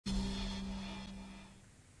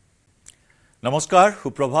নমস্কাৰ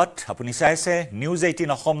সুপ্ৰভাত আপুনি চাই আছে নিউজ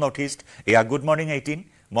 18 অসম নৰ্থ ইষ্ট এয়া গুড মৰ্নিং 18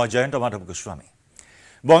 মই জয়ন্ত মাধৱ গোস্বামী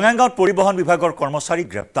বঙাইগাঁৱত পৰিবহণ বিভাগৰ কৰ্মচাৰী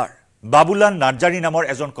গ্ৰেপ্তাৰ বাবুলাল নাৰ্জাৰী নামৰ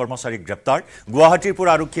এজন কৰ্মচাৰী গ্ৰেপ্তাৰ গুৱাহাটীৰ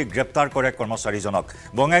পৰা আৰক্ষীয়ে গ্ৰেপ্তাৰ কৰে কৰ্মচাৰীজনক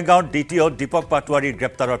বঙাইগাঁৱত DTO দীপক পাটোৱাৰীৰ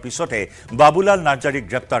গ্ৰেপ্তাৰৰ পিছতে বাবুলাল নাৰ্জাৰীক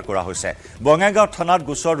গ্ৰেপ্তাৰ কৰা হৈছে বঙাইগাঁও থানাত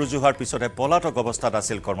গোচৰ ৰুজু হোৱাৰ পিছতে পলাতক অৱস্থাত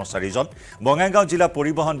আছিল কৰ্মচাৰীজন বঙাইগাঁও জিলা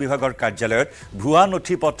পৰিবহণ বিভাগৰ কাৰ্যালয়ত ভুৱা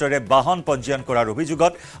নথি-পত্ৰেৰে বাহন পঞ্জীয়ন কৰাৰ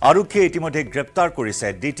অভিযোগত আৰক্ষীয়ে ইতিমধ্যে গ্ৰেপ্তাৰ কৰিছে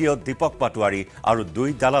DTO দীপক পাটোৱাৰী আৰু দুই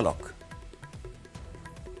দালালক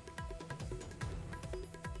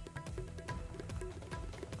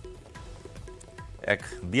এক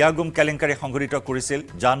বিয়াগুম কেলেংকাৰী সংঘটিত কৰিছিল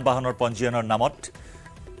যান বাহনৰ পঞ্জীয়নৰ নামত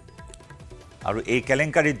আৰু এই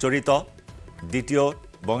কেলেংকাৰীত জড়িত DTO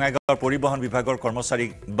বঙাইগাঁৱৰ পৰিবহণ বিভাগৰ কৰ্মচাৰী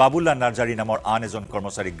বাবুলাল নাৰ্জাৰী নামৰ আন এজন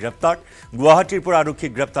কৰ্মচাৰী গ্ৰেপ্তাৰ গুৱাহাটীৰ পৰা আৰক্ষী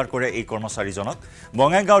গ্ৰেপ্তাৰ কৰে এই কৰ্মচাৰীজনক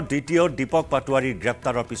বঙাইগাঁৱৰ DTO দীপক পাটোৱাৰীৰ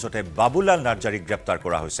গ্ৰেপ্তাৰৰ পিছতে বাবুলাল নাৰ্জাৰীক গ্ৰেপ্তাৰ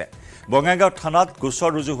কৰা হৈছে বঙাইগাঁও থানাত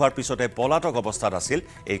গোচৰ ৰুজু হোৱাৰ পিছতে পলাতক অৱস্থাত আছিল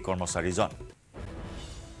এই কৰ্মচাৰীজন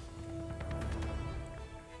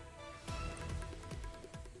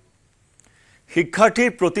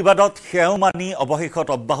শিক্ষাৰ্থীৰ প্ৰতিবাদত হেওমানি অৱশেষত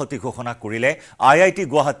অব্যাহতি ঘোষণা কৰিলে IIT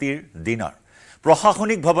গুৱাহাটীৰ দিনৰ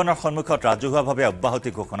প্ৰশাসনিক ভৱনৰ সন্মুখত ৰাজহুৱাভাৱে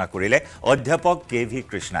অব্যাহতি ঘোষণা কৰিলে অধ্যাপক KV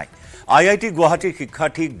কৃষ্ণাই IIT গুৱাহাটীৰ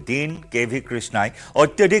শিক্ষাৰ্থীক দিন KV কৃষ্ণাই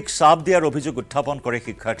অত্যধিক চাপ দিয়াৰ অভিযোগ উত্থাপন কৰে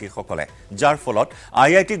শিক্ষাৰ্থীসকলে যাৰ ফলত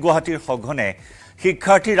IIT গুৱাহাটীৰ সঘনে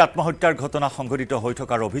শিক্ষাৰ্থীৰ আত্মহত্যাৰ ঘটনা সংঘটিত হৈ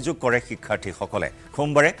থকাৰ অভিযোগ কৰে শিক্ষাৰ্থীসকলে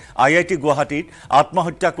সোমবাৰে IIT গুৱাহাটীত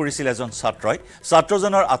আত্মহত্যা কৰিছিল এজন ছাত্ৰই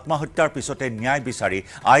ছাত্ৰজনৰ আত্মহত্যাৰ পিছতে ন্যায় বিচাৰি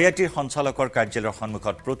IITৰ সঞ্চালকৰ কাৰ্যালয়ৰ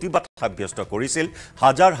সন্মুখত প্ৰতিবাদ সাব্যস্ত কৰিছিল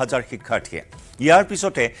হাজাৰ হাজাৰ শিক্ষাৰ্থীয়ে ইয়াৰ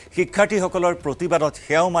পিছতে শিক্ষাৰ্থীসকলৰ প্ৰতিবাদত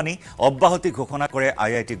হেও মানি অব্যাহতি ঘোষণা কৰে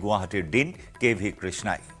IIT গুৱাহাটীৰ দিন KV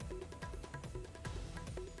কৃষ্ণাই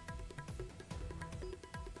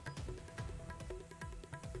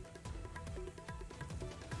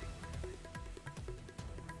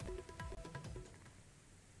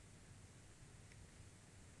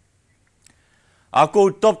আকৌ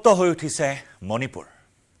উত্তপ্ত হৈ উঠিছে মণিপুৰ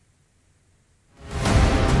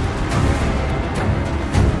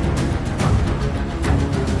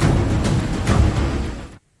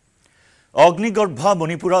অগ্নিগৰ্ভ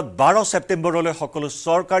মণিপুৰত 12 ছেপ্টেম্বৰলৈ সকলো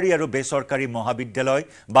চৰকাৰী আৰু বেচৰকাৰী মহাবিদ্যালয়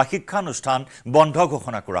বা শিক্ষানুষ্ঠান বন্ধ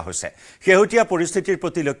ঘোষণা কৰা হৈছে শেহতীয়া পৰিস্থিতিৰ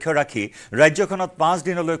প্ৰতি লক্ষ্য ৰাখি ৰাজ্যখনত 5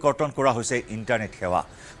 দিনলৈ কৰ্তন কৰা হৈছে ইন্টাৰনেট সেৱা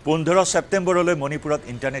 15 ছেপ্টেম্বৰলৈ মণিপুৰত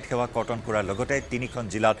ইন্টাৰনেট সেৱা কৰ্তন কৰাৰ লগতে 3খন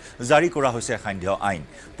জিলাত জাৰি কৰা হৈছে সান্ধ্য আইন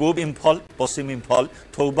পূব ইম্ফল পশ্চিম ইম্ফল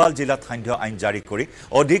থৌবাল জিলাত সান্ধ্য আইন জাৰি কৰি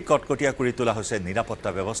অধিক কটকটীয়া কৰি তোলা হৈছে নিৰাপত্তা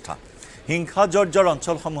ব্যৱস্থা হিংসাজৰ্জৰ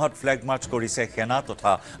অঞ্চলসমূহত ফ্লেগ মাৰ্চ কৰিছে সেনা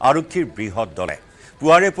তথা আৰক্ষীৰ বৃহৎ দলে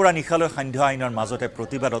পুৱাৰে পৰা নিশালৈ সান্ধ্য আইনৰ মাজতে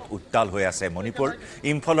প্ৰতিবাদত উত্তাল হৈ আছে মণিপুৰ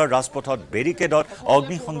ইম্ফলৰ ৰাজপথত বেৰিকেডত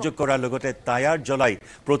অগ্নি সংযোগ কৰাৰ লগতে টায়াৰ জ্বলাই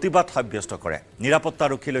প্ৰতিবাদ সাব্যস্ত কৰে নিৰাপত্তা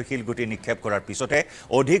আৰক্ষীলৈ শিলগুটি নিক্ষেপ কৰাৰ পিছতে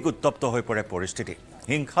অধিক উত্তপ্ত হৈ পৰে পৰিস্থিতি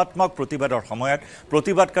হিংসাত্মক প্ৰতিবাদৰ সময়ত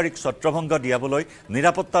প্ৰতিবাদকাৰীক ছত্ৰভংগ দিয়াবলৈ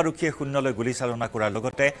নিৰাপত্তা আৰক্ষীয়ে শূন্যলৈ গুলীচালনা কৰাৰ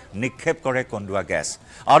লগতে নিক্ষেপ কৰে কন্দুৱা গেছ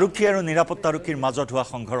আৰক্ষী আৰু নিৰাপত্তা আৰক্ষীৰ মাজত হোৱা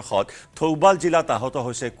সংঘৰ্ষত থৌবাল জিলাত আহত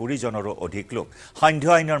হৈছে 20 জনৰো অধিক লোক সান্ধ্য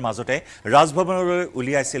আইনৰ মাজতে ৰাজভৱনলৈ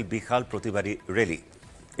উলিয়াইছিল বিশাল প্ৰতিবাদী ৰেলী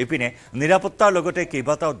ইপিনে নিৰাপত্তাৰ লগতে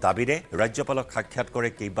কেইবাটাও দাবীৰে ৰাজ্যপালক সাক্ষাৎ কৰে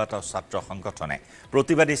কেইবাটাও ছাত্ৰ সংগঠনে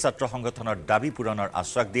প্ৰতিবাদী ছাত্ৰ সংগঠনৰ দাবী পূৰণৰ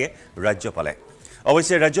আশ্বাস দিয়ে ৰাজ্যপালে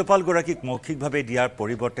অৱশ্যে ৰাজ্যপালগৰাকীক মৌখিকভাৱে দিয়াৰ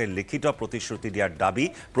পৰিৱৰ্তে লিখিত প্ৰতিশ্ৰুতি দিয়াৰ দাবী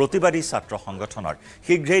প্ৰতিবাদী ছাত্ৰ সংগঠনৰ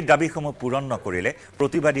শীঘ্ৰেই দাবীসমূহ পূৰণ নকৰিলে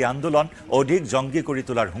প্ৰতিবাদী আন্দোলন অধিক জংগী কৰি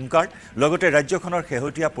তোলাৰ হুংকাৰ লগতে ৰাজ্যখনৰ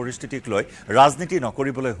শেহতীয়া পৰিস্থিতিক লৈ ৰাজনীতি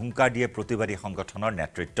নকৰিবলৈ হুংকাৰ দিয়ে প্ৰতিবাদী সংগঠনৰ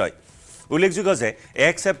নেতৃত্বই উল্লেখযোগ্য যে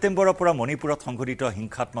 1 ছেপ্টেম্বৰৰ পৰা মণিপুৰত সংঘটিত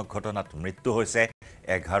হিংসাত্মক ঘটনাত মৃত্যু হৈছে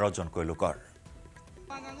 11 জনকৈ লোকৰ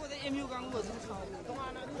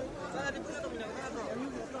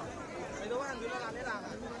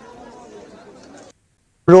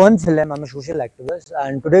Rohan Salam, I'm a social activist,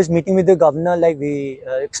 and today's meeting with the governor, we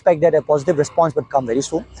expect that a positive response would come very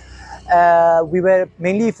soon. We were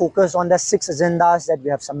mainly focused on the 6 agendas that we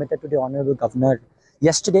have submitted to the Honorable Governor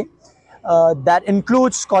yesterday. That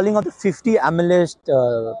includes calling of the 50 MLAs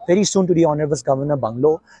very soon to the Honorable Governor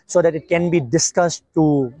Bungalow so that it can be discussed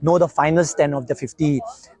to know the final stand of the 50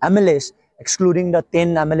 MLAs, excluding the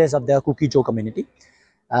 10 MLAs of the Kuki-Jo community.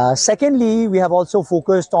 Secondly, we have also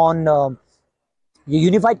focused on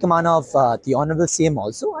unified command of the Honorable CM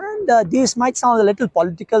also, and this might sound a little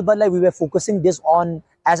political, but we were focusing this on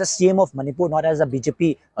as a CM of Manipur, not as a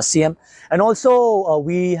BJP CM. And also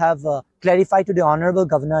we have clarified to the Honorable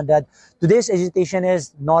Governor that today's agitation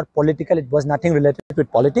is not political, it was nothing related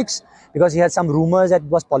with politics, because he had some rumors that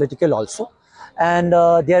it was political also. and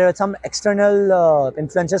there are some external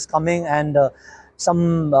influences coming, and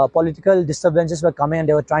some political disturbances were coming, and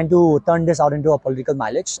they were trying to turn this out into a political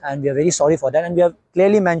mileage, and we are very sorry for that, and we have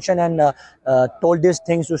clearly mentioned and told these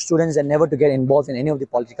things to students and never to get involved in any of the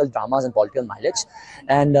political dramas and political mileage.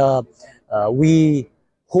 And we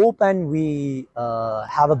hope and we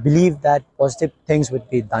have a belief that positive things would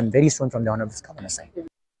be done very soon from the Honorable Governor side.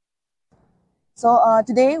 So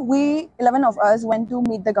today, 11 of us went to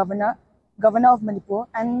meet the governor of Manipur,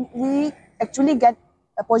 and we actually get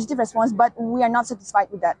a positive response, but we are not satisfied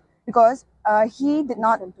with that because he did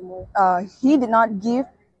not give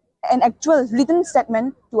an actual written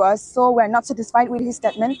statement to us. So we are not satisfied with his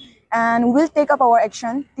statement, and we will take up our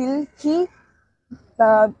action till he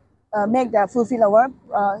make that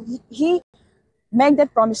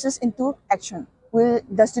promises into action.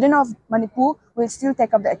 The student of Manipur will still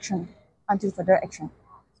take up the action until further action.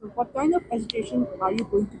 So what kind of agitation are you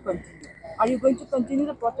going to continue? Are you going to continue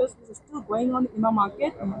the protest which is still going on in the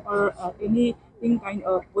market, or anything kind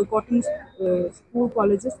of boycotting school,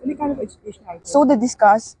 colleges, any kind of agitation? So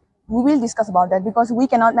we will discuss about that because we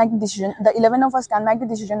cannot make the decision. The 11 of us can make the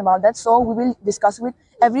decision about that. So we will discuss with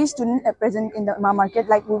every student present in the market,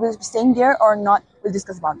 like we will be staying there or not. We'll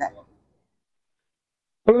discuss about that.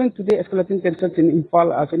 Following today escalating tensions in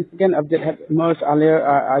Imphal, a significant update had emerged earlier.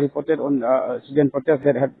 I reported on student protests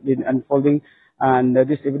that have been unfolding, and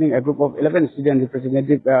this evening a group of 11 student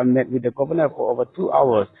representatives met with the governor for over 2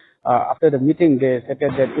 hours. After the meeting, they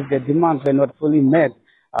stated that if their demands were not fully met,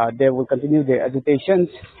 they will continue their agitations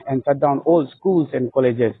and shut down all schools and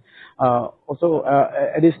colleges.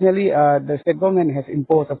 Additionally, the state government has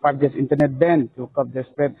imposed a 5-day internet ban to curb the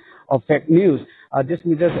spread of fake news. These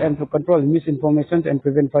measures aim to control misinformation and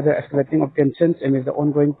prevent further escalating of tensions amidst the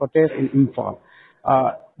ongoing protests in Imphal.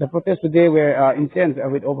 The protests today were intense,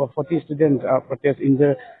 with over 40 students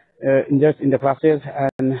injured in the classes,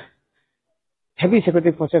 and heavy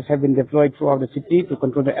security forces have been deployed throughout the city to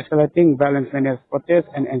control the escalating violence managed protests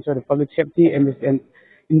and ensure the public safety amidst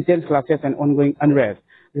intense clashes and ongoing unrest.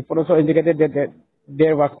 The report also indicated that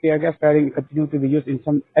there was tear gas firing continued to be used in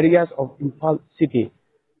some areas of Imphal city.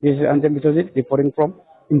 This is Anjan Bitozit reporting from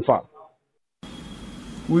Imphal.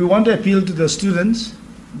 We want to appeal to the students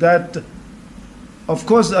that, of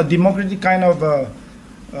course, a democratic kind of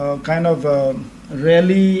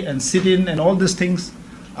rally and sit-in and all these things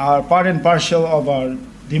are part and parcel of our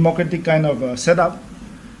democratic kind of setup.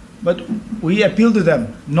 But we appeal to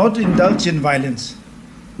them not to indulge in violence,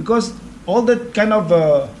 because all that kind of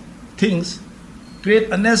things create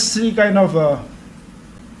unnecessary kind of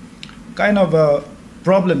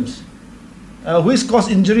problems, which cause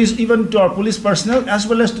injuries even to our police personnel as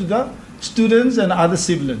well as to the students and other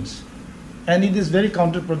civilians, and it is very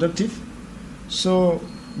counterproductive. So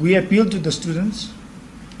we appeal to the students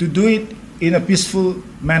to do it in a peaceful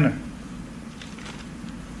manner.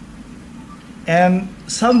 And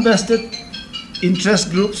some vested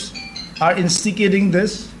interest groups are instigating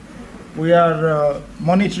this. We are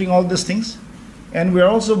monitoring all these things, and we are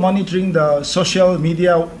also monitoring the social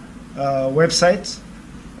media websites,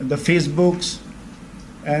 the Facebooks,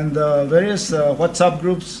 and the various WhatsApp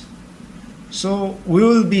groups. So we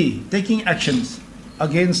will be taking actions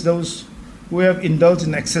against those who have indulged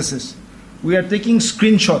in excesses. We are taking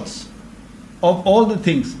screenshots of all the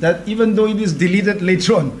things that, even though it is deleted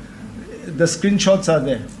later on, the screenshots are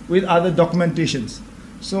there with other documentations.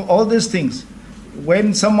 So all these things,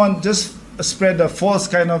 when someone just spread a false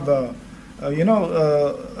kind of a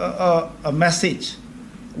message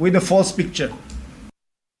with a false picture.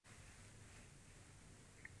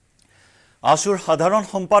 ASUR সাধাৰণ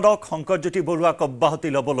সম্পাদক শংকৰজ্যোতি বৰুৱাক অব্যাহতি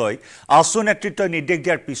লবলৈ ASU নেতৃত্বই নিৰ্দেশ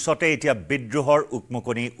দিয়াৰ পিছতে এতিয়া বিদ্ৰোহৰ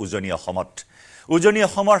উকমুকনি উজনি অসমত। উজনি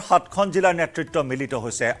অসমৰ 7খন জিলাৰ নেতৃত্ব মিলিত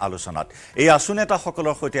হৈছে আলোচনাত। এই ASU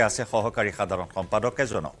নেতাসকলৰ সৈতে আছে সহকাৰী সাধাৰণ সম্পাদক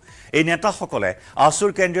এজন। এই নেতাসকলে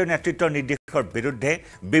ASUৰ কেন্দ্ৰীয় নেতৃত্বৰ নিৰ্দেশৰ বিৰুদ্ধে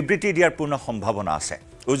বিবৃতি দিয়াৰ পূৰ্ণ সম্ভাৱনা আছে।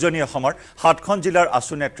 উজনি অসমৰ 7খন জিলাৰ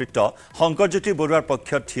ASU নেতৃত্ব শংকৰজ্যোতি বৰুৱাৰ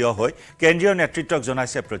পক্ষত থিয় হৈ কেন্দ্ৰীয় নেতৃত্বক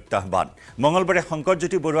জনাইছে প্ৰত্যাহ্বান। মঙলবাৰে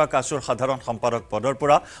শংকৰজ্যোতি বৰুৱাক ASUৰ সাধাৰণ সম্পাদক পদৰ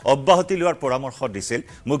পৰা অব্যাহতি লোৱাৰ পৰামৰ্শ দিছিল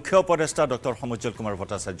মুখ্য উপদেষ্টা ডক্টৰ সমুজ্জ্বল কুমাৰ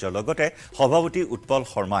ভট্টাচাৰ্যৰ লগতে সভাপতি উৎপল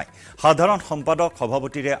শৰ্মাই। সাধাৰণ সম্পাদক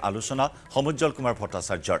সভাপতিৰে আলোচনা সমুজ্জ্বল কুমাৰ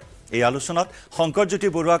ভট্টাচাৰ্যৰ। এই আলোচনাত শংকৰজ্যোতি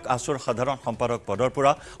বৰুৱাক ASUৰ সাধাৰণ সম্পাদক পদৰ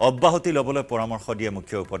পৰা অব্যাহতি ল'বলৈ পৰামৰ্শ দিয়ে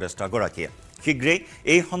মুখ্য উপদেষ্টাগৰাকীয়ে। শীঘ্ৰেই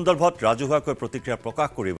এই সন্দৰ্ভত ৰাজহুৱাকৈ প্ৰতিক্ৰিয়া প্ৰকাশ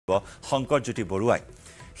কৰিব শংকৰজ্যোতি বৰুৱাই।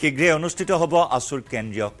 শীঘ্ৰেই অনুষ্ঠিত হ'ব ASUৰ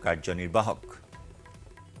কেন্দ্ৰীয় কাৰ্যনিৰ্বাহক।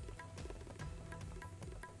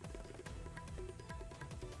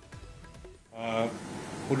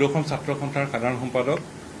 সুদৰ্শন ছাত্ৰ সন্থাৰ সাধাৰণ সম্পাদক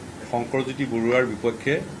শংকৰজ্যোতি বৰুৱাৰ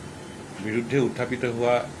বিৰুদ্ধে উত্থাপিত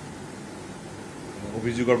হোৱা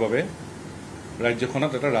অভিযোগৰ বাবে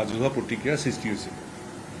ৰাজ্যখনত এটা ৰাজহুৱা প্ৰতিক্ৰিয়াৰ সৃষ্টি হৈছে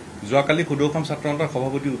যোৱাকালি সদৌ অসম ছাত্ৰ সন্থাৰ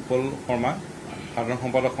সভাপতি উৎপল শৰ্মা সাধাৰণ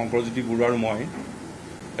সম্পাদক শংকৰজ্যোতি বৰুৱা আৰু মই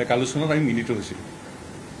এক আলোচনাত আমি মিলিত হৈছিলোঁ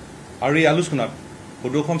আৰু এই আলোচনাত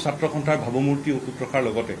সদৌ অসম ছাত্ৰ সন্থাৰ ভাৱমূৰ্তি অটুট ৰখাৰ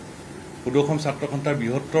লগতে সদৌ অসম ছাত্ৰ সন্থাৰ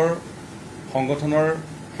বৃহত্তৰ সংগঠনৰ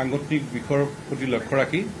সাংগঠনিক বিষয়ৰ প্ৰতি লক্ষ্য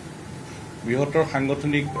ৰাখি বৃহত্তৰ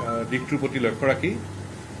সাংগঠনিক দিশটোৰ প্ৰতি লক্ষ্য ৰাখি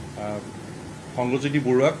শংকৰজ্যোতি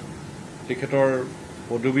বৰুৱাক তেখেতৰ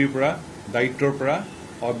পদবীৰ পৰা দায়িত্বৰ পৰা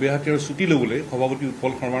অব্যাহতি আৰু ছুটি ল'বলৈ সভাপতি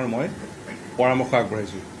উৎপল শৰ্মাৰ মই পৰামৰ্শ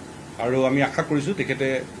আগবঢ়াইছোঁ আৰু আমি আশা কৰিছোঁ তেখেতে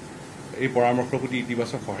এই পৰামৰ্শৰ প্ৰতি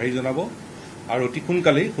ইতিবাচক সঁহাৰি জনাব আৰু অতি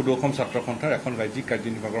সোনকালেই সদৌ অসম ছাত্ৰ সন্থাৰ এখন ৰাজ্যিক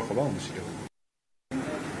কাৰ্যনিৰ্বাহকৰ সভা অনুষ্ঠিত হ'ব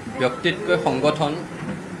ব্যক্তিতকৈ সংগঠন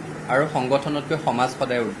আৰু সংগঠনতকৈ সমাজ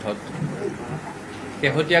সদায় ঊৰ্ধত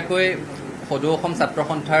শেহতীয়াকৈ সদৌ অসম ছাত্ৰ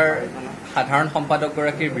সন্থাৰ সাধাৰণ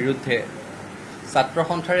সম্পাদকগৰাকীৰ বিৰুদ্ধে ছাত্ৰ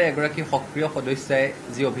সন্থাৰে এগৰাকী সক্ৰিয় সদস্যাই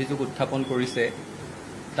যি অভিযোগ উত্থাপন কৰিছে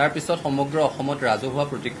তাৰ পিছত সমগ্ৰ অসমত ৰাজহুৱা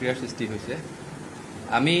প্ৰতিক্ৰিয়াৰ সৃষ্টি হৈছে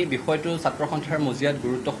আমি বিষয়টো ছাত্ৰ সন্থাৰ মজিয়াত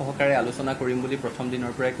গুৰুত্ব সহকাৰে আলোচনা কৰিম বুলি প্ৰথম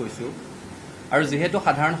দিনৰ পৰাই কৈছোঁ আৰু যেহেতু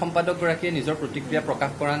সাধাৰণ সম্পাদকগৰাকীয়ে নিজৰ প্ৰতিক্ৰিয়া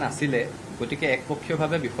প্ৰকাশ কৰা নাছিলে গতিকে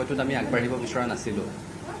একপক্ষীয়ভাৱে বিষয়টোত আমি আগবাঢ়িব বিচৰা নাছিলোঁ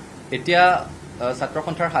এতিয়া ছাত্ৰ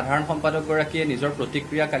সন্থাৰ সাধাৰণ সম্পাদকগৰাকীয়ে নিজৰ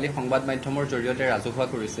প্ৰতিক্ৰিয়া কালি সংবাদ মাধ্যমৰ জৰিয়তে ৰাজহুৱা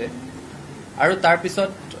কৰিছে আৰু তাৰ পিছত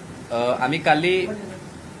আমি কালি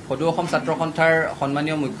সদৌ অসম ছাত্ৰ সন্থাৰ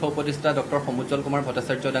সন্মানীয় মুখ্য উপদেষ্টা ডক্টৰ সমুজ্জ্বল কুমাৰ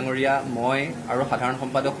ভট্টাচাৰ্য ডাঙৰীয়া মই আৰু সাধাৰণ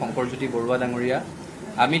সম্পাদক শংকৰজ্যোতি বৰুৱা ডাঙৰীয়া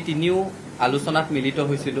আমি তিনিও আলোচনাত মিলিত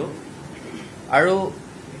হৈছিলোঁ আৰু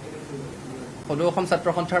সদৌ অসম ছাত্ৰ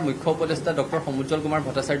সন্থাৰ মুখ্য উপদেষ্টা ডক্টৰ সমুজ্জ্বল কুমাৰ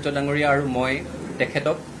ভট্টাচাৰ্য ডাঙৰীয়া আৰু মই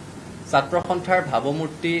তেখেতক ছাত্ৰ সন্থাৰ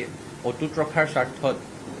ভাৱমূৰ্তি অটুট ৰখাৰ স্বাৰ্থত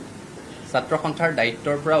ছাত্ৰ সন্থাৰ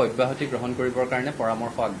দায়িত্বৰ পৰা অব্যাহতি গ্ৰহণ কৰিবৰ কাৰণে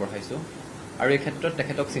পৰামৰ্শ আগবঢ়াইছোঁ আৰু এই ক্ষেত্ৰত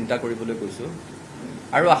তেখেতক চিন্তা কৰিবলৈ কৈছোঁ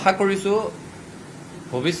আৰু আশা কৰিছোঁ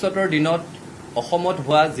ভৱিষ্যতৰ দিনত অসমত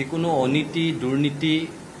হোৱা যিকোনো অনীতি দুৰ্নীতি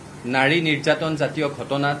নাৰী নিৰ্যাতন জাতীয়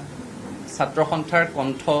ঘটনাত ছাত্ৰ সন্থাৰ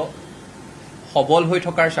কণ্ঠ সবল হৈ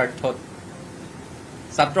থকাৰ স্বাৰ্থত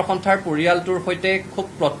ছাত্ৰ সন্থাৰ পৰিয়ালটোৰ সৈতে খুব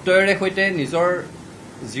প্ৰত্যয়েৰে সৈতে নিজৰ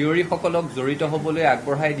জীয়ৰীসকলক জড়িত হ'বলৈ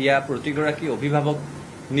আগবঢ়াই দিয়া প্ৰতিগৰাকী অভিভাৱক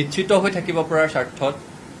নিশ্চিত হৈ থাকিব পৰাৰ স্বাৰ্থত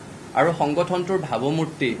আৰু সংগঠনটোৰ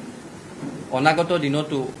ভাৱমূৰ্তি অনাগত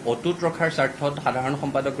দিনতো অটুট ৰখাৰ স্বাৰ্থত সাধাৰণ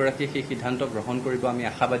সম্পাদকগৰাকীয়ে সেই সিদ্ধান্ত গ্ৰহণ কৰিব আমি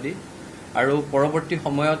আশাবাদী আৰু পৰৱৰ্তী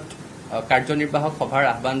সময়ত কাৰ্যনিৰ্বাহক সভাৰ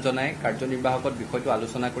আহ্বান জনাই কাৰ্যনিৰ্বাহকত বিষয়টো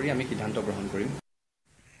আলোচনা কৰি আমি সিদ্ধান্ত গ্ৰহণ কৰিম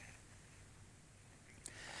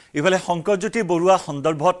ইফালে শংকৰজ্যোতি বৰুৱা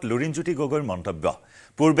সন্দৰ্ভত লুৰিণজ্যোতি গগৈৰ মন্তব্য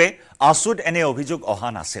পূৰ্বে আছুত এনে অভিযোগ অহা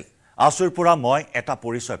নাছিল আছুৰ পৰা মই এটা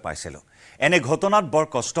পৰিচয় পাইছিলোঁ এনে ঘটনাত বৰ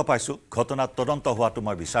কষ্ট পাইছোঁ ঘটনাত তদন্ত হোৱাটো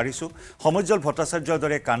মই বিচাৰিছোঁ সমুজ্জ্বল ভট্টাচাৰ্যৰ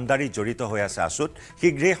দৰে কাণ্ডাৰী জড়িত হৈ আছে আছুত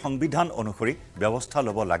শীঘ্ৰেই সংবিধান অনুসৰি ব্যৱস্থা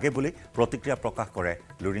ল'ব লাগে বুলি প্ৰতিক্ৰিয়া প্ৰকাশ কৰে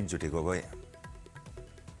লুৰিণজ্যোতি গগৈয়ে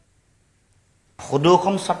সদৌ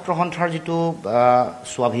অসম ছাত্ৰ সন্থাৰ যিটো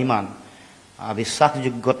স্বাভিমান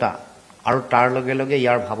বিশ্বাসযোগ্যতা আৰু তাৰ লগে লগে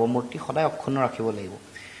ইয়াৰ ভাৱমূৰ্তি সদায় অক্ষুণ্ণ ৰাখিব লাগিব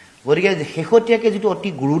গতিকে শেহতীয়াকৈ যিটো অতি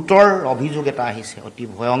গুৰুতৰ অভিযোগ এটা আহিছে অতি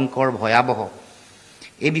ভয়ংকৰ ভয়াৱহ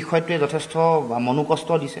এই বিষয়টোৱে যথেষ্ট মনোকষ্ট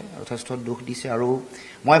দিছে যথেষ্ট দুখ দিছে আৰু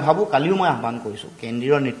মই ভাবোঁ কালিও মই আহ্বান কৰিছোঁ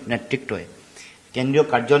কেন্দ্ৰীয় নেতৃত্বই কেন্দ্ৰীয়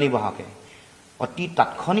কাৰ্যনিৰ্বাহকে অতি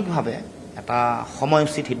তাৎক্ষণিকভাৱে এটা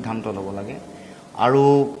সময়োচিত সিদ্ধান্ত ল'ব লাগে আৰু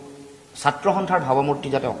ছাত্ৰ সন্থাৰ ভাৱমূৰ্তি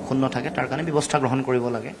যাতে অক্ষুণ্ণ থাকে তাৰ কাৰণে ব্যৱস্থা গ্ৰহণ কৰিব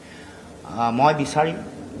লাগে মই বিচাৰিম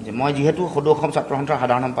যে মই যিহেতু সদৌ অসম ছাত্ৰ সন্থাৰ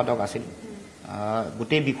সাধাৰণ সম্পাদক আছিল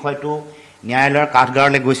গোটেই বিষয়টো ন্যায়ালয়ৰ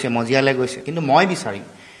কাঠগড়ালৈ গৈছে মজিয়ালৈ গৈছে কিন্তু মই বিচাৰিম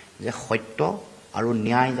যে সত্য আৰু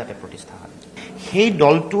ন্যায় যাতে প্ৰতিষ্ঠা হয় সেই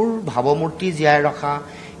দলটোৰ ভাৱমূৰ্তি জীয়াই ৰখা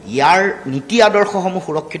ইয়াৰ নীতি আদৰ্শসমূহ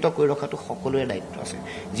সুৰক্ষিত কৰি ৰখাটো সকলোৰে দায়িত্ব আছে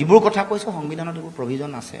যিবোৰ কথা কৈছোঁ সংবিধানত এইবোৰ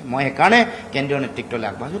প্ৰভিজন আছে মই সেইকাৰণে কেন্দ্ৰীয় নেতৃত্বলৈ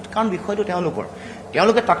আগবাঢ়িছোঁ কাৰণ বিষয়টো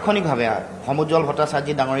তেওঁলোকে তাৎক্ষণিকভাৱে সমুজ্জ্বল ভট্টাচাৰ্য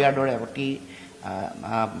ডাঙৰীয়াৰ দৰে অতি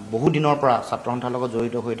বহু দিনৰ পৰা ছাত্ৰ সন্থাৰ লগত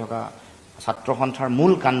জড়িত হৈ থকা ছাত্ৰ সন্থাৰ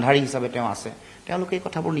মূল কাণ্ডাৰী হিচাপে তেওঁ আছে তেওঁলোকে এই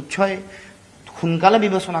কথাবোৰ নিশ্চয় সোনকালে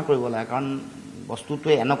বিবেচনা কৰিব লাগে কাৰণ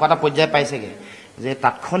বস্তুটোৱে এনেকুৱা এটা পৰ্যায় পাইছেগৈ যে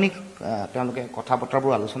তাৎক্ষণিক তেওঁলোকে কথা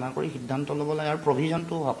বতৰাবোৰ আলোচনা কৰি সিদ্ধান্ত ল'ব লাগে আৰু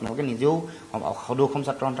প্ৰভিজনটো আপোনালোকে নিজেও সদৌ অসম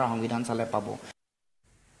ছাত্ৰ সন্থাৰ সংবিধান চালে পাব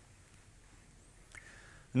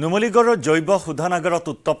নুমলীগড়ৰ জৈৱ শোধনাগাৰত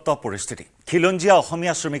উত্তপ্ত পৰিস্থিতি খিলঞ্জীয়া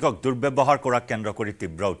অসমীয়া শ্ৰমিকক দুৰ্ব্যৱহাৰ কৰাক কেন্দ্ৰ কৰি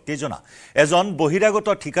তীব্ৰ উত্তেজনা এজন বহিৰাগত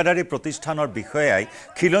ঠিকাদাৰী প্ৰতিষ্ঠানৰ বিষয়াই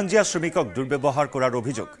খিলঞ্জীয়া শ্ৰমিকক দুৰ্ব্যৱহাৰ কৰাৰ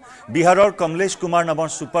অভিযোগ বিহাৰৰ কমলেশ কুমাৰ নামৰ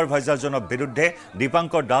সুপাৰভাইজাৰজনৰ বিৰুদ্ধে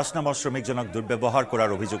দীপাংকৰ দাস নামৰ শ্ৰমিকজনক দুৰ্ব্যৱহাৰ কৰাৰ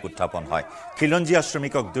অভিযোগ উত্থাপন হয় খিলঞ্জীয়া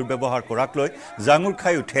শ্ৰমিকক দুৰ্ব্যৱহাৰ কৰাক লৈ জাঙুৰ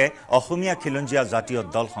খাই উঠে অসমীয়া খিলঞ্জীয়া জাতীয়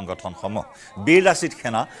দল সংগঠনসমূহ বীৰ লাচিত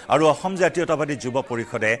সেনা আৰু অসম জাতীয়তাবাদী যুৱ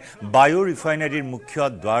পৰিষদে বায়ু ৰিফাইনাৰীৰ মুখ্য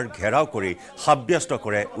দ্বাৰ ঘেৰাও কৰি সাব্যস্ত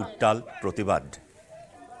কৰে উত্তাল প্ৰতিবাদ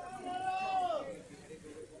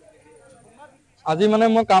আজি মানে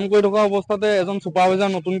মই কাম কৰি থকা অৱস্থাতে এজন সুপাৰভাইজাৰ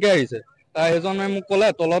নতুনকৈ আহিছে তাই এজনে মোক ক'লে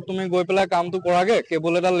তলত তুমি গৈ পেলাই কামটো কৰাগে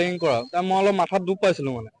কেবল এটা লিংক কৰা তাৰ মই অলপ মাথাত দুখ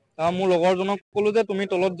পাইছিলোঁ মানে তাৰ মোৰ লগৰজনক ক'লোঁ যে তুমি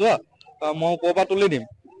তলত যোৱা মই ওপৰৰ পৰা তুলি দিম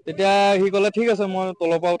তেতিয়া সি ক'লে ঠিক আছে মই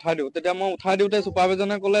তলৰ পৰা উঠাই দিওঁ তেতিয়া মই উঠাই দিওঁতে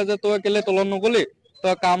সুপাৰভাইজাৰে ক'লে যে তই কেলে তলত নগ'লি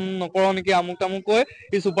তই কাম নকৰ নেকি আমুক তামুক কৈ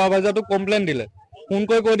সি সুপাৰভাইজাৰটোক কমপ্লেইন দিলে ফোন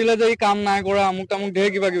কৰি কৈ দিলে যে ই কাম নাই কৰা আমুক তামুক ঢেৰ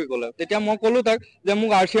কিবা কিবি ক'লে তেতিয়া মই ক'লোঁ তাক যে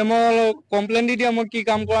মোক RCM কমপ্লেইন দি দিয়া মই কি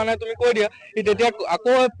কাম কৰা নাই তুমি কৈ দিয়া সি তেতিয়া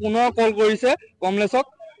আকৌ পুনৰ কল কৰিছে কমলেশক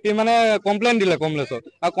সি মানে কমপ্লেইন দিলে কমলেশক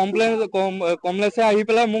আৰু কমলেশে আহি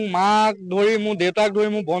পেলাই মোক মাক ধৰি মোৰ দেউতাক ধৰি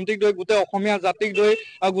মোৰ ভণ্টিক ধৰি গোটেই অসমীয়া জাতিক ধৰি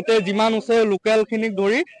আৰু গোটেই যিমান আছে লোকেলখিনিক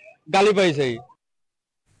ধৰি গালি পাৰিছে সি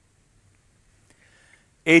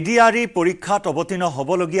ADRE পৰীক্ষাত অৱতীৰ্ণ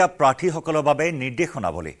হ'বলগীয়া প্ৰাৰ্থীসকলৰ বাবে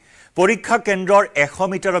নিৰ্দেশনাৱলী পৰীক্ষা কেন্দ্ৰৰ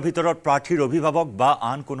 100 মিটাৰৰ ভিতৰত প্ৰাৰ্থীৰ অভিভাৱক বা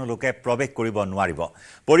আন কোনো লোকে প্ৰৱেশ কৰিব নোৱাৰিব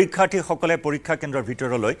পৰীক্ষাৰ্থীসকলে পৰীক্ষা কেন্দ্ৰৰ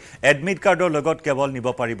ভিতৰলৈ এডমিট কাৰ্ডৰ লগত কেৱল নিব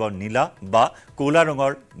পাৰিব নীলা বা ক'লা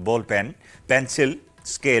ৰঙৰ বল পেন পেন্সিল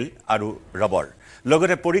স্কেল আৰু ৰবৰ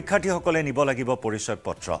লগতে পৰীক্ষাৰ্থীসকলে নিব লাগিব পৰিচয়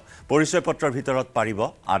পত্ৰৰ ভিতৰত পাৰিব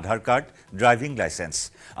আধাৰ কাৰ্ড ড্ৰাইভিং লাইসেন্স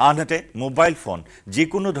আনহাতে মোবাইল ফোন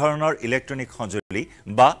যিকোনো ধৰণৰ ইলেক্ট্ৰনিক সঁজুলি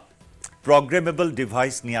বা প্ৰগ্ৰেমেবল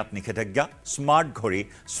ডিভাইচ নিয়াত নিষেধাজ্ঞা স্মাৰ্ট ঘড়ী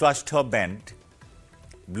স্বাস্থ্য band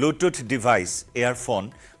Bluetooth device earphone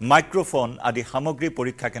microphone আদি সামগ্ৰী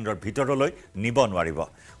পৰীক্ষা কেন্দ্ৰৰ ভিতৰলৈ নিব নোৱাৰিব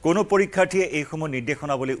কোনো পৰীক্ষাৰ্থীয়ে এইসমূহ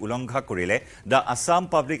নিৰ্দেশনাৱলী উলংঘা কৰিলে the Assam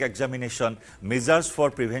public examination measures for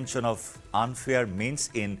prevention of unfair means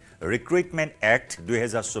in recruitment act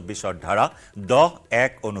 2024 ধাৰা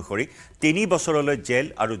 10(1) অনুসৰি 3 বছৰলৈ জেল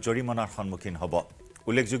আৰু জৰিমনাৰ সন্মুখীন হ'ব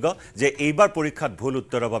উল্লেখযোগ্য যে এইবাৰ পৰীক্ষাত ভুল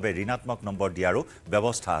উত্তৰৰ বাবে ঋণাত্মক নম্বৰ দিয়াৰো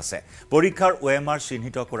ব্যৱস্থা আছে পৰীক্ষাৰ OMR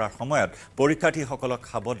চিহ্নিত কৰাৰ সময়ত পৰীক্ষাৰ্থীসকলক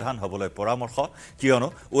সাৱধান হ'বলৈ পৰামৰ্শ কিয়নো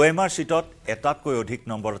OMR চিটত এটাতকৈ অধিক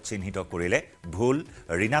নম্বৰত চিহ্নিত কৰিলে ভুল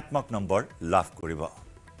ঋণাত্মক নম্বৰ লাভ কৰিব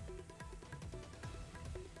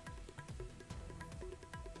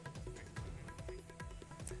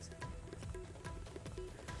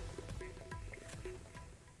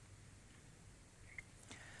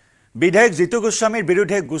বিধায়ক জিতু গোস্বামীৰ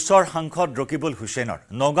বিৰুদ্ধে গোচৰ সাংসদ ৰকিবুল হুছেইনৰ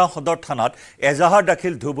নগাঁও সদৰ থানাত এজাহাৰ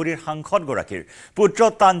দাখিল ধুবুৰীৰ সাংসদগৰাকীৰ পুত্ৰ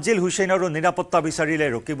তানজিল হুছেইনৰো নিৰাপত্তা বিচাৰিলে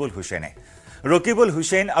ৰকিবুল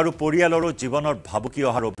হুছেইন আৰু পৰিয়ালৰো জীৱনৰ ভাবুকি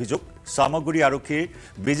অহাৰ অভিযোগ সামগুৰি আৰক্ষীৰ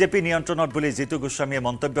বিজেপি নিয়ন্ত্ৰণত বুলি জিতু গোস্বামীয়ে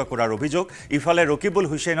মন্তব্য কৰাৰ অভিযোগ ইফালে ৰকিবুল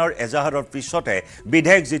হুছেইনৰ এজাহাৰৰ পিছতে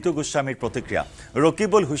বিধায়ক জিতু গোস্বামীৰ প্ৰতিক্ৰিয়া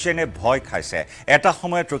ৰকিবুল হুছেইনে ভয় খাইছে এটা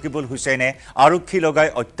সময়ত ৰকিবুল হুছেইনে আৰক্ষী লগাই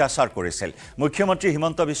অত্যাচাৰ কৰিছিল মুখ্যমন্ত্ৰী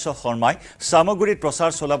হিমন্ত বিশ্ব শৰ্মাই সামগুৰিত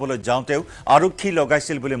প্ৰচাৰ চলাবলৈ যাওঁতেও আৰক্ষী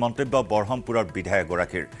লগাইছিল বুলি মন্তব্য বৰহমপুৰৰ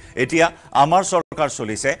বিধায়কগৰাকীৰ এতিয়া আমাৰ চৰকাৰ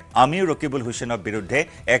চলিছে আমিও ৰকিবুল হুছেইনৰ বিৰুদ্ধে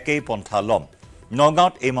একেই পন্থা লম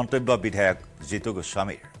নগাঁৱত এই মন্তব্য বিধায়ক জিতু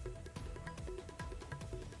গোস্বামীৰ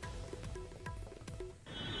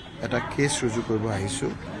এটা কেছ ৰুজু কৰিব আহিছো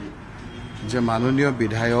যে মাননীয়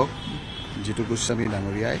বিধায়ক জিতু গোস্বামী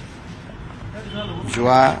ডাঙৰীয়াই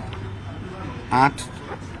যোৱা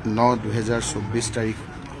 8/9/2024 তাৰিখ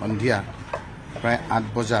সন্ধিয়া প্ৰায় 8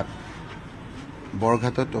 বজাত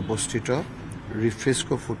বৰঘাটত অৱস্থিত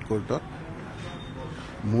ৰিফ্ৰেস্কো ফুড কোৰ্টত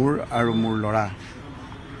মোৰ আৰু মোৰ ল'ৰা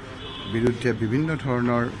বিৰুদ্ধে বিভিন্ন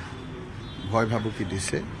ধৰণৰ ভয় ভাবুকি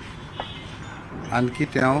দিছে আনকি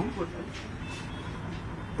তেওঁ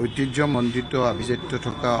ঐতিহ্যমণ্ডিত আভিজাত্য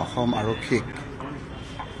থকা অসম আৰক্ষীক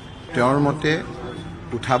তেওঁৰ মতে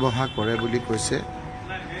উঠা বহা কৰে বুলি কৈছে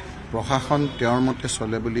প্ৰশাসন তেওঁৰ মতে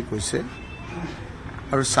চলে বুলি কৈছে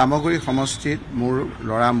আৰু সামগুৰি সমষ্টিত মোৰ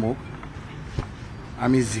ল'ৰা মোক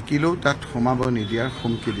আমি জিকিলেও তাত সোমাব নিদিয়াৰ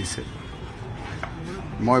হুমকি দিছে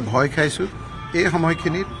মই ভয় খাইছোঁ এই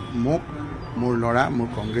সময়খিনিত মোক মোৰ ল'ৰা মোৰ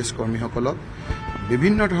কংগ্ৰেছ কৰ্মীসকলক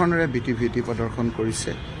বিভিন্ন ধৰণেৰে বিটিভিটি প্ৰদৰ্শন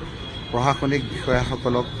কৰিছে প্ৰশাসনিক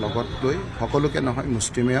বিষয়াসকলক লগত লৈ সকলোকে নহয়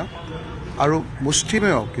মুষ্টিমেয় আৰু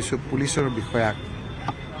মুষ্টিমেয় কিছু পুলিচৰ বিষয়াক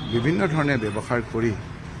বিভিন্ন ধৰণে ব্যৱহাৰ কৰি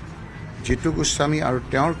জিতু গোস্বামী আৰু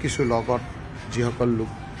তেওঁৰ কিছু লগত যিসকল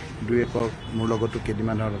লোক দুই একৰ মোৰ লগতো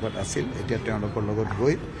কেইদিনমানৰ লগত আছিল এতিয়া তেওঁলোকৰ লগত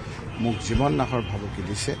গৈ মোক জীৱন নাশৰ ভাবুকি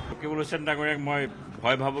দিছে ৰকিবুল হুছেইন ডাঙৰীয়াক মই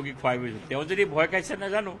ভয় ভাবুকি খুৱাই গৈছোঁ তেওঁ যদি ভয় খাইছে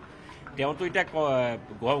নাজানো তেওঁতো এতিয়া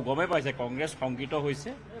গমে পাইছে কংগ্ৰেছ শংকিত হৈছে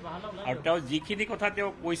আৰু তেওঁ যিখিনি কথা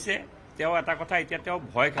তেওঁ কৈছে তেওঁ এটা কথা এতিয়া তেওঁ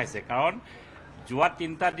ভয় খাইছে কাৰণ যোৱা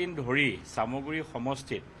 3টা দিন ধৰি সামগ্ৰী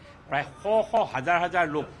সমষ্টিত প্ৰায় শ হাজাৰ হাজাৰ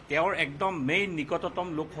লোক তেওঁৰ একদম মেইন নিকটতম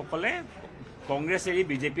লোকসকলে কংগ্ৰেছ এৰি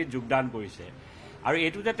বিজেপিত যোগদান কৰিছে আৰু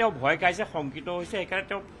এইটোতে তেওঁ ভয় খাইছে শংকিত হৈছে সেইকাৰণে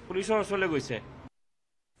তেওঁ পুলিচৰ ওচৰলৈ গৈছে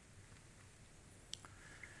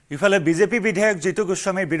ইফালে বিজেপি বিধায়ক জিতু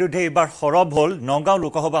গোস্বামীৰ বিৰুদ্ধে এবাৰ সৰব হ'ল নগাঁও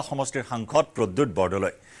লোকসভা সমষ্টিৰ সাংসদ প্ৰদ্যুৎ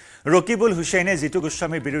বৰদলৈ ৰকিবুল হুছেইনে জিতু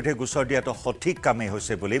গোস্বামীৰ বিৰুদ্ধে গোচৰ দিয়াটো সঠিক কামেই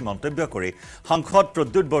হৈছে বুলি মন্তব্য কৰি সাংসদ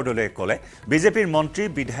প্ৰদ্যুৎ বৰদলৈয়ে ক'লে বিজেপিৰ মন্ত্ৰী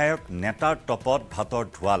বিধায়ক নেতাৰ টপত ভাতৰ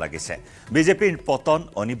ধোৱা লাগিছে বিজেপিৰ পতন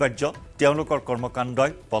অনিবাৰ্য তেওঁলোকৰ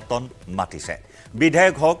কৰ্মকাণ্ডই পতন মাতিছে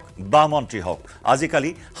বিধায়ক হওক বা মন্ত্ৰী হওক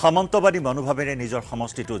আজিকালি সামন্তবাদী মনোভাৱেৰে নিজৰ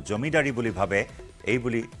সমষ্টিটো জমিদাৰী বুলি ভাবে এই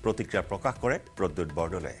বুলি প্ৰতিক্ৰিয়া প্ৰকাশ কৰে প্ৰদ্যুৎ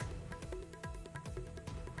বৰদলৈয়ে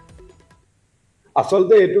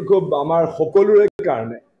আচলতে এইটো খুব আমাৰ সকলোৰে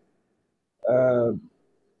কাৰণে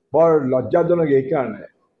বৰ লজ্জাজনক এই কাৰণে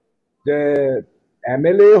যে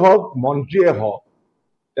এমএলএ হওক মন্ত্ৰীয়ে হওক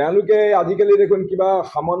তেওঁলোকে আজিকালি দেখোন কিবা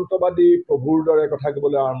সামন্তবাদী প্ৰভুৰ দৰে কথা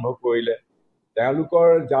ক'বলৈ আৰম্ভ কৰিলে তেওঁলোকৰ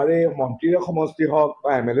যাৰে মন্ত্ৰীৰে সমষ্টি হওক বা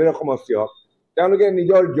এমএলএৰে সমষ্টি হওক তেওঁলোকে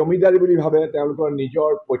নিজৰ জমিদাৰী বুলি ভাবে তেওঁলোকৰ নিজৰ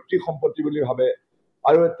পৈতৃক সম্পত্তি বুলি ভাবে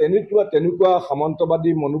আৰু তেনেকুৱা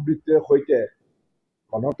সামন্তবাদী মনোবৃত্তিৰ সৈতে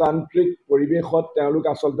গণতান্ত্ৰিক পৰিৱেশত তেওঁলোক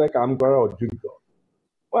আচলতে কাম কৰাৰ অযোগ্য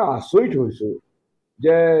মই আচৰিত হৈছোঁ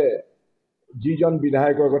যে যিজন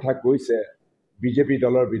বিধায়কৰ কথা কৈছে বিজেপি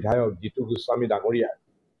দলৰ বিধায়ক জিতু গোস্বামী ডাঙৰীয়া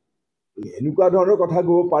এনেকুৱা ধৰণৰ কথা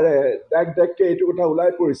ক'ব পাৰে ডাককে এইটো কথা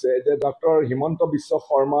ওলাই পৰিছে যে ডক্টৰ হিমন্ত বিশ্ব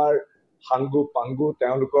শৰ্মাৰ সাংগু পাংগু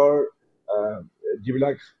তেওঁলোকৰ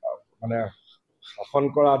যিবিলাক মানে শাসন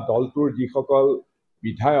কৰা দলটোৰ যিসকল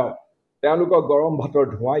বিধায়ক তেওঁলোকৰ গৰম ভাতৰ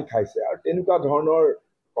ধোঁৱাই খাইছে আৰু তেনেকুৱা ধৰণৰ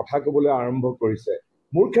কথা ক'বলৈ আৰম্ভ কৰিছে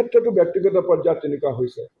মোৰ ক্ষেত্ৰতো ব্যক্তিগত পৰ্যায়ত তেনেকুৱা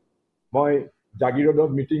হৈছে মই জাগিৰোডত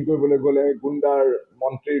মিটিং কৰিবলৈ গ'লে গুণ্ডাৰ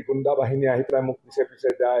মন্ত্ৰীৰ গুণ্ডা বাহিনী আহি পেলাই মোক পিছে পিছে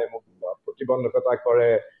যায় মোক প্ৰতিবন্ধকতা কৰে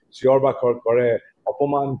চিঞৰ বাখৰ কৰে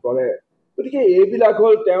অপমান কৰে গতিকে এইবিলাক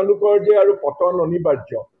হ'ল তেওঁলোকৰ যে আৰু পতন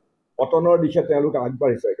অনিবাৰ্য পতনৰ দিশে তেওঁলোক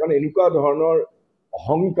আগবাঢ়িছে কাৰণ এনেকুৱা ধৰণৰ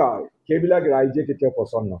অহংকাৰ সেইবিলাক ৰাইজে কেতিয়াও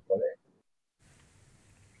পচন্দ নকৰে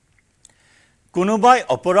কোনোবাই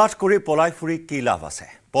অপৰাধ কৰি পলাই ফুৰি কি লাভ আছে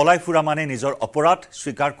পলাই ফুৰা মানে নিজৰ অপৰাধ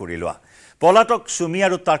স্বীকাৰ কৰি লোৱা পলাতক সুমি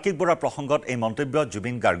আৰু তাৰ্কিক বৰা প্ৰসংগত এই মন্তব্য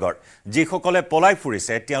জুবিন গাৰ্গৰ যিসকলে পলাই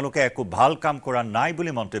ফুৰিছে তেওঁলোকে একো ভাল কাম কৰা নাই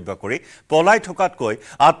বুলি মন্তব্য কৰি পলাই থকাতকৈ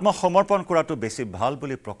আত্মসমৰ্পণ কৰাটো বেছি ভাল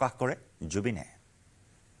বুলি প্ৰকাশ কৰে জুবিনে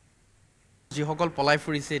যিসকল পলাই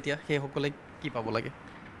ফুৰিছে এতিয়া সেইসকলে কি পাব লাগে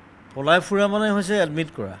পলাই ফুৰা মানে হৈছে এডমিট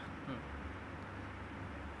কৰা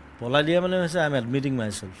পলাই দিয়া মানে হৈছে I am এডমিটিং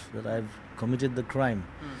মাইছেল্ফ that I have committed the crime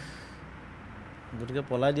গতিকে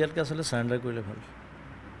পলাই দিয়াতকৈ আচলতে চাৰেণ্ডাৰ কৰিলে ভাল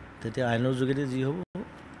তেতিয়া আইনৰ যোগেদি যি হ'ব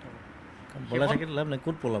পলাই থাকিলে লাভ নাই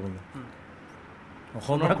ক'ত পলাবনো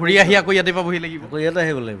অসমৰ ঘূৰি আহি আকৌ ইয়াতে পাবহি লাগিব আকৌ ইয়াতে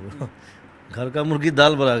আহিব লাগিব ঘৰ কা মুৰ্গী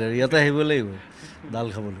দাল বনাগে ইয়াতে আহিব লাগিব দাল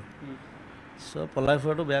খাবলৈ চব পলাই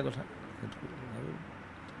ফুৰাটো বেয়া কথা আৰু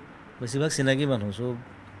বেছিভাগ চিনাকি মানুহ চব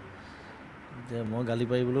এতিয়া মই গালি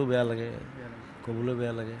পাৰিবলৈও বেয়া লাগে ক'বলৈ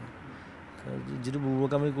বেয়া লাগে যিটো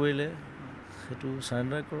বুবকামি কৰিলে সেইটো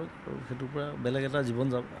চাৰেণ্ডাৰ কৰক আৰু সেইটোৰ পৰা বেলেগ এটা জীৱন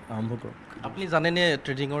আৰম্ভ কৰক আপুনি জানেনে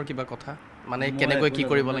ট্ৰেডিঙৰ কিবা কথা মানে কেনেকৈ কি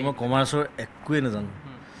কৰিব লাগে মই কমাৰ্চৰ একোৱেই নাজানো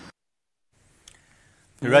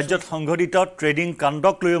ৰাজ্যত সংঘটিত ট্ৰেডিং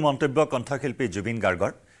কাণ্ডক লৈও মন্তব্য কণ্ঠশিল্পী জুবিন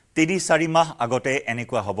গাৰ্গৰ ৩-৪ মাহ আগতে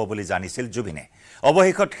এনেকুৱা হ'ব বুলি জানিছিল জুবিনে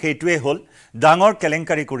অৱশেষত সেইটোৱে হ'ল ডাঙৰ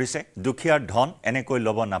কেলেংকাৰী কৰিছে দুখীয়াৰ ধন এনেকৈ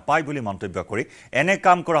ল'ব নাপায় বুলি মন্তব্য কৰি এনে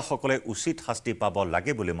কাম কৰা সকলে উচিত শাস্তি পাব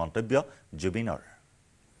লাগে বুলি মন্তব্য জুবিনৰ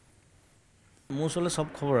মোৰ ওচৰলৈ চব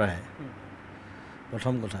খবৰ আহে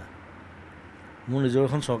প্ৰথম কথা মোৰ নিজৰ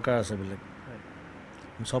এখন চৰকাৰ আছে বেলেগ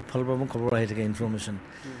চব ফালৰ পৰা মোৰ খবৰ আহি থাকে ইনফৰমেশ্যন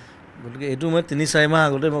গতিকে এইটো মই ৩-৪ মাহ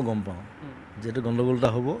আগতে মই গম পাওঁ যিহেতু গণ্ডগোল এটা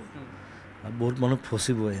হ'ব বহুত মানুহ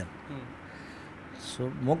ফচিব ইয়াত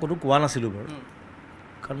চ' মই ক'তো কোৱা নাছিলোঁ বাৰু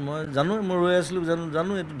কাৰণ মই জানো মই ৰৈ আছিলোঁ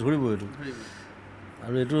জানো এইটো ধৰিব এইটো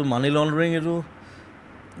আৰু এইটো মানি লণ্ডাৰিং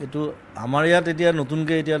এইটো আমাৰ ইয়াত এতিয়া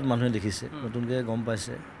নতুনকৈ এতিয়া মানুহে দেখিছে নতুনকৈ গম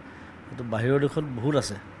পাইছে এইটো বাহিৰৰ দেশত বহুত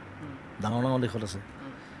আছে ডাঙৰ ডাঙৰ দেশত আছে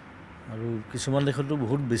আৰু কিছুমান দেশতো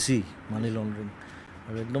বহুত বেছি মানি লণ্ডাৰিং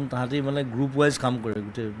আৰু একদম তাহাঁতি মানে গ্ৰুপ ৱাইজ কাম কৰে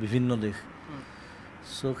গোটেই বিভিন্ন দেশ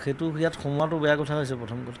চ' সেইটো ইয়াত সোমোৱাটো বেয়া কথা হৈছে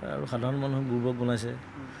প্ৰথম কথা আৰু সাধাৰণ মানুহক বুৰ্বক বনাইছে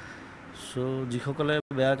চ' যিসকলে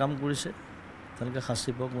বেয়া কাম কৰিছে তেওঁলোকে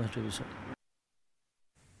শাস্তি পাওক মই সেইটো বিচাৰোঁ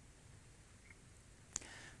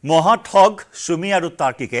মহাঠগ সুমি আৰু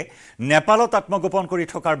তাৰ্কিকে নেপালত আত্মগোপন কৰি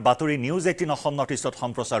থকাৰ বাতৰি নিউজ 18 অসম নৰ্থইষ্টত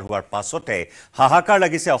সম্প্ৰচাৰ হোৱাৰ পাছতে হাহাকাৰ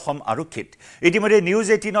লাগিছে অসম আৰক্ষীত ইতিমধ্যে নিউজ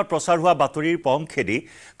 18ত প্ৰচাৰ হোৱা বাতৰিৰ পম খেদি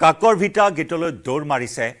কাকৰ ভিটা গেটলৈ দৌৰ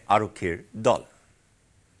মাৰিছে আৰক্ষীৰ দল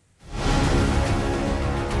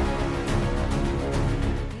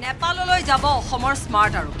নেপাললৈ যাব অসমৰ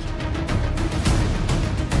স্মাৰ্ট আৰক্ষী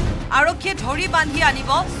আৰক্ষীয়ে ধৰি বান্ধি আনিব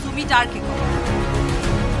সুমি তাৰ্কিক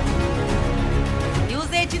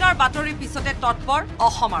নিউজ 18ৰ বাতৰিৰ পিছতে তৎপৰ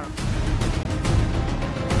অসম আৰক্ষী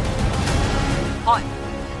হয়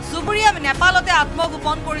চুবুৰীয়া নেপালতে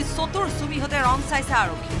আত্মগোপন কৰি চতুৰ সুমিহতে ৰং চাইছে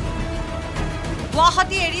আৰক্ষী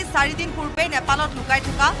গুৱাহাটী এৰি 4 দিন পূৰ্বে নেপালত লুকাই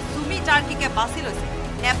থকা সুমি তাৰ্কিকে বাছি লৈছে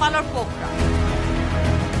নেপালৰ পোখৰা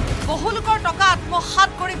বহুলোকৰ টকা আত্মসাত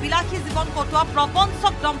কৰি বিলাসী জীৱন কটোৱা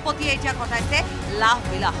প্ৰপঞ্চক দম্পতীয়ে এতিয়া ঘটাইছে লাভ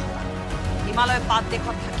বিলাসতা হিমালয় পাত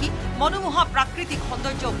দেশত থাকি মনোমোহা প্ৰাকৃতিক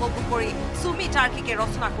সৌন্দৰ্য উপভোগ কৰি সুমি তাৰ্কিকে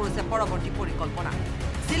ৰচনা কৰিছে পৰৱৰ্তী পৰিকল্পনা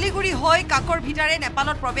শিলিগুৰি হৈ কাকৰ ভিটাৰে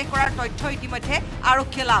নেপালত প্ৰৱেশ কৰাৰ তথ্য ইতিমধ্যে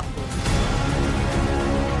আৰক্ষীয়ে লাভ কৰিছে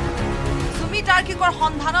সুমি তাৰ্কিকৰ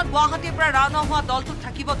সন্ধানত গুৱাহাটীৰ পৰা ৰাওনা হোৱা দলটোত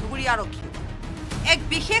থাকিব ধুবুৰী আৰক্ষী এক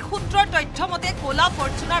বিশেষ সূত্ৰৰ তথ্য মতে কোলা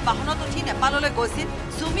ফৰ্চুনাৰ বাহনত উঠি নেপাললৈ গৈছিল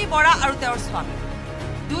সুমি বৰা আৰু তেওঁৰ স্বামী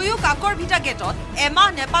দুয়ো কাকৰ ভিটা গেটত এমাহ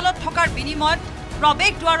নেপালত থকাৰ বিনিময়ত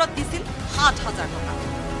প্ৰৱেশ দুৱাৰত দিছিল ৭,০০০ টকা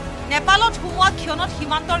নেপালত সোমোৱা ক্ষণত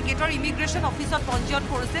সীমান্তৰ গেটৰ ইমিগ্ৰেশ্যন অফিচত পঞ্জীয়ন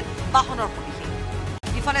কৰিছিল বাহনৰ সবিশেষ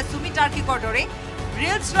ইফালে সুমি তাৰ্কিকৰ দৰে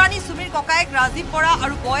ৰিলছ ৰাণী সুমিৰ ককায়েক ৰাজীৱ বৰা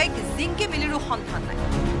আৰু বয়েক জিংকি মিলিৰো সন্ধান নাই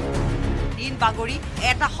দিন বাগৰি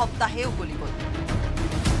এটা সপ্তাহে উকলি গ'ল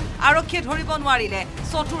আৰক্ষীয়ে ধৰিব নোৱাৰিলে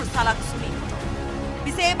চতুৰ চালাক সুমি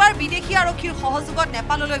পিছে এবাৰ বিদেশী আৰক্ষীৰ সহযোগত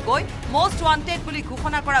নেপাললৈ গৈ মষ্ট ৱান্টেড বুলি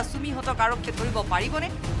ঘোষণা কৰা সুমিহতক আৰক্ষীয়ে ধৰিব পাৰিবনে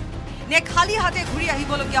নে খালী হাতে ঘূৰি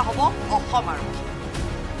আহিবলগীয়া হ'ব অসম আৰক্ষী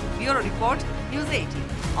bureau report news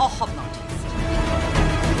 18 Assam north east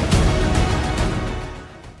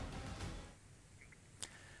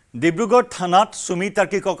Dibrugarh থানাত সুমি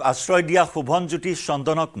তাৰ্কিকক আশ্ৰয় দিয়া শুভনজ্যোতি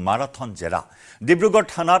চন্দনক মাৰাথন জেৰা ডিব্ৰুগড়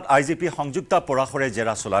থানাত আইজিপি সংযুক্তা পৰাশৰে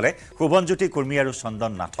জেৰা চলালে শুভনজ্যোতি কুৰ্মী আৰু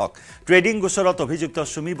চন্দন নাথক ট্ৰেডিং গোচৰত অভিযুক্ত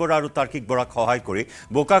সুমি বৰা আৰু তাৰ্কিক বৰাক সহায় কৰি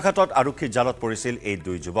বোকাখাটত আৰক্ষীৰ জালত পৰিছিল এই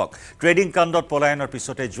দুই যুৱক ট্ৰেডিং কাণ্ডত পলায়নৰ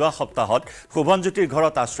পিছতে যোৱা সপ্তাহত শুভনজ্যোতিৰ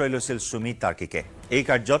ঘৰত আশ্ৰয় লৈছিল সুমি তাৰ্কিকে এই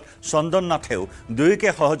কাৰ্যত চন্দন নাথেও দুয়োকে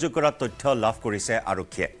সহযোগ কৰাৰ তথ্য লাভ কৰিছে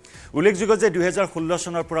আৰক্ষীয়ে উল্লেখযোগ্য যে 2016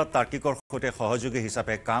 চনৰ পৰা তাৰ্কিকৰ সৈতে সহযোগী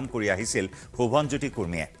হিচাপে কাম কৰি আহিছিল শুভনজ্যোতি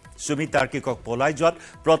কুৰ্মীয়ে সুমি তাৰ্কিকক পলাই যোৱাত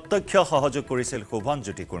প্ৰত্যক্ষ সহযোগ কৰিছিল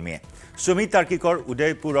শুভনজ্যোতি কুৰ্মীয়ে সুমি তাৰ্কিকৰ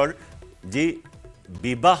উদয়পুৰৰ যি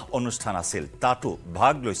বিবাহ অনুষ্ঠান আছিল তাতো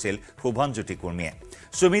ভাগ লৈছিল শুভনজ্যোতি কুৰ্মীয়ে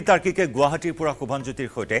সুমি তাৰ্কিকে গুৱাহাটীৰ পৰা শুভনজ্যোতিৰ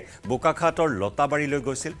সৈতে বোকাখাটৰ লতাবাৰীলৈ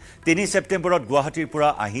গৈছিল 3 ছেপ্টেম্বৰত গুৱাহাটীৰ পৰা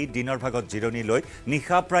আহি দিনৰ ভাগত জিৰণি লৈ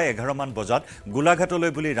নিশা প্ৰায় 11 মান বজাত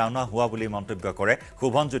গোলাঘাটলৈ বুলি ৰাওনা হোৱা বুলি মন্তব্য কৰে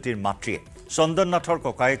শুভনজ্যোতিৰ মাতৃয়ে চন্দন নাথৰ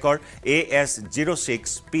ককায়েকৰ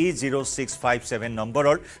AS06P0657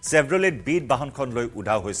 নম্বৰৰ চেভ্ৰলেট বিট বাহনখন লৈ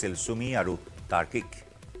উধাও হৈছিল সুমি আৰু তাৰ্কিক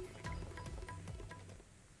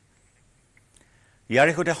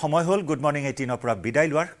ইয়াৰে সৈতে সময় হ'ল গুড মৰ্নিং 18 পৰা বিদায়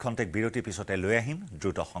লোৱাৰ খন্তেক বিৰতিৰ পিছতে লৈ আহিম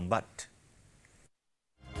দ্ৰুত সংবাদ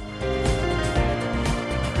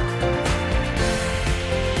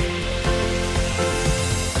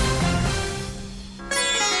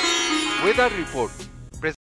Weather report